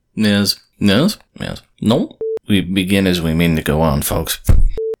Yes. Yes. Yes. No. We begin as we mean to go on, folks.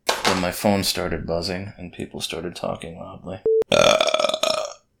 Then my phone started buzzing and people started talking loudly.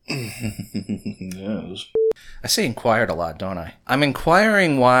 Yes. I say inquired a lot, don't I? I'm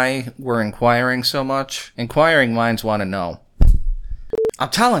inquiring why we're inquiring so much. Inquiring minds want to know. I'm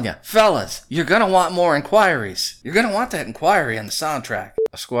telling you, fellas, you're gonna want more inquiries. You're gonna want that inquiry on the soundtrack.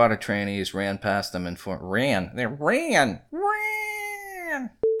 A squad of trainees ran past them and ran.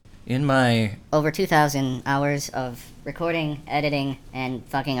 In my over 2,000 hours of recording, editing, and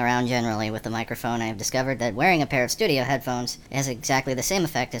fucking around generally with the microphone, I have discovered that wearing a pair of studio headphones has exactly the same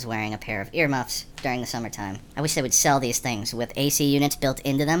effect as wearing a pair of earmuffs during the summertime. I wish they would sell these things with AC units built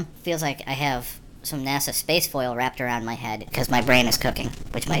into them. Feels like I have some NASA space foil wrapped around my head because my brain is cooking,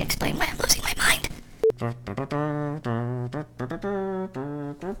 which might explain why I'm losing my mind.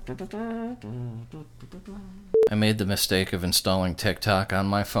 I made the mistake of installing TikTok on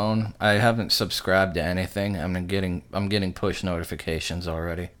my phone. I haven't subscribed to anything. I'm getting push notifications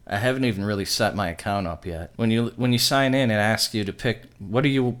already. I haven't even really set my account up yet. When you sign in, it asks you to pick what do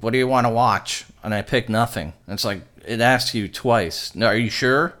you want to watch, and I pick nothing. It's like it asks you twice. Now, are you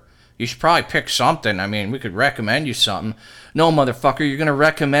sure? You should probably pick something. I mean, we could recommend you something. No, motherfucker, you're gonna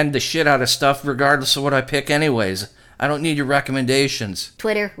recommend the shit out of stuff regardless of what I pick anyways. I don't need your recommendations.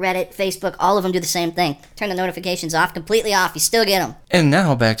 Twitter, Reddit, Facebook, all of them do the same thing. Turn the notifications off, completely off, you still get them. And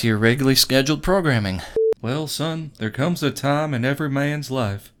now back to your regularly scheduled programming. Well, son, there comes a time in every man's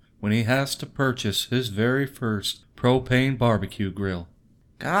life when he has to purchase his very first propane barbecue grill.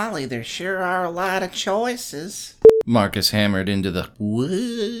 Golly, there sure are a lot of choices. Marcus hammered into the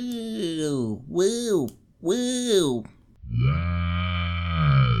woo, woo, woo.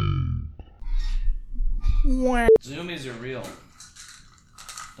 Zoomies are real.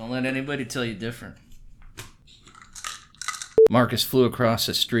 Don't let anybody tell you different. Marcus flew across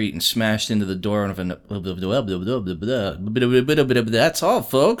the street and smashed into the door of an... That's all,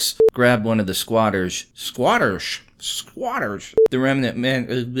 folks. Grabbed one of the squatters. Squatters. The remnant man...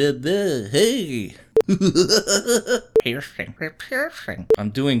 Hey. Piercing.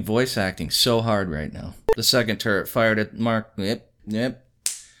 I'm doing voice acting so hard right now. The second turret fired at Mark. Yep.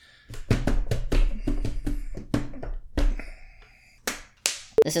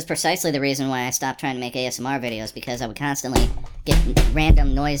 This is precisely the reason why I stopped trying to make ASMR videos, because I would constantly get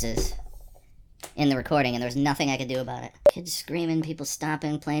random noises in the recording, and there was nothing I could do about it. Kids screaming, people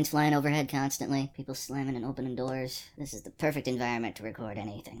stomping, planes flying overhead constantly, people slamming and opening doors. This is the perfect environment to record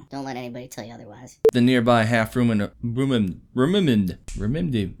anything. Don't let anybody tell you otherwise. The nearby Remimbi.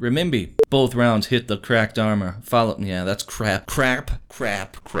 Both rounds hit the cracked armor. Yeah, that's crap.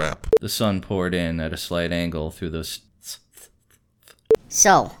 The sun poured in at a slight angle through the...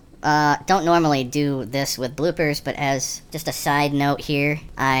 So, don't normally do this with bloopers, but as just a side note here,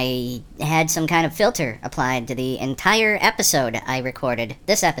 I had some kind of filter applied to the entire episode I recorded.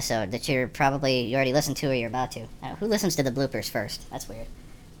 This episode that you already listened to or you're about to. Who listens to the bloopers first? That's weird.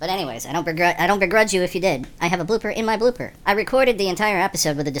 But anyways, I don't begrudge you if you did. I have a blooper in my blooper. I recorded the entire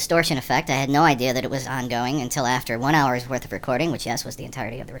episode with a distortion effect. I had no idea that it was ongoing until after 1 hour's worth of recording, which, yes, was the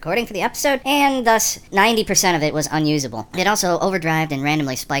entirety of the recording for the episode, and thus 90% of it was unusable. It also overdrived and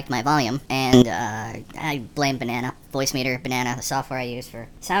randomly spiked my volume, and I blame Banana. Voice Meter, Banana, the software I use for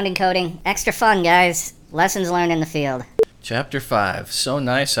sound encoding. Extra fun, guys. Lessons learned in the field. Chapter 5. So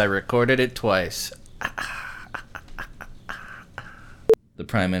nice I recorded it twice. The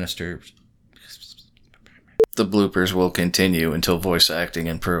Prime Minister... The bloopers will continue until voice acting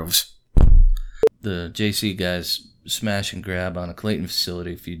improves. The JC guys smash and grab on a Clayton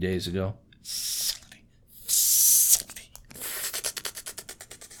facility a few days ago.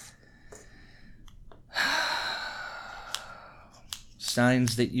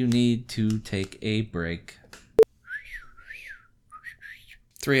 Signs that you need to take a break.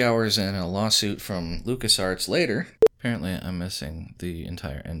 3 hours and a lawsuit from LucasArts later. Apparently, I'm missing the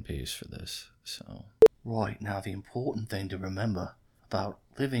entire end piece for this, so... Right, now the important thing to remember about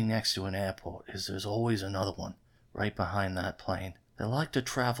living next to an airport is there's always another one right behind that plane. They like to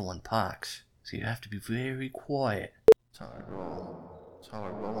travel in parks, so you have to be very quiet. That's how I roll. That's how I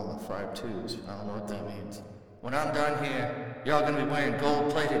roll on the fried twos. I don't know what that means. When I'm done here, y'all gonna be wearing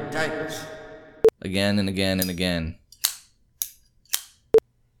gold-plated diapers. Again and again and again.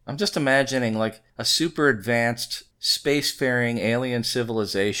 I'm just imagining, like, a super advanced spacefaring alien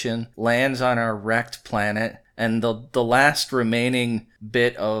civilization lands on our wrecked planet, and the last remaining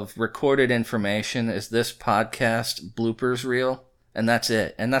bit of recorded information is this podcast bloopers reel, and that's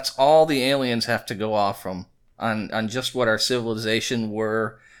it. And that's all the aliens have to go off from on just what our civilization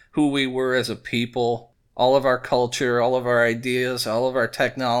were, who we were as a people, All of our culture, all of our ideas, all of our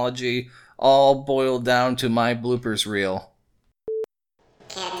technology, all boiled down to my bloopers reel.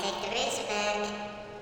 Can't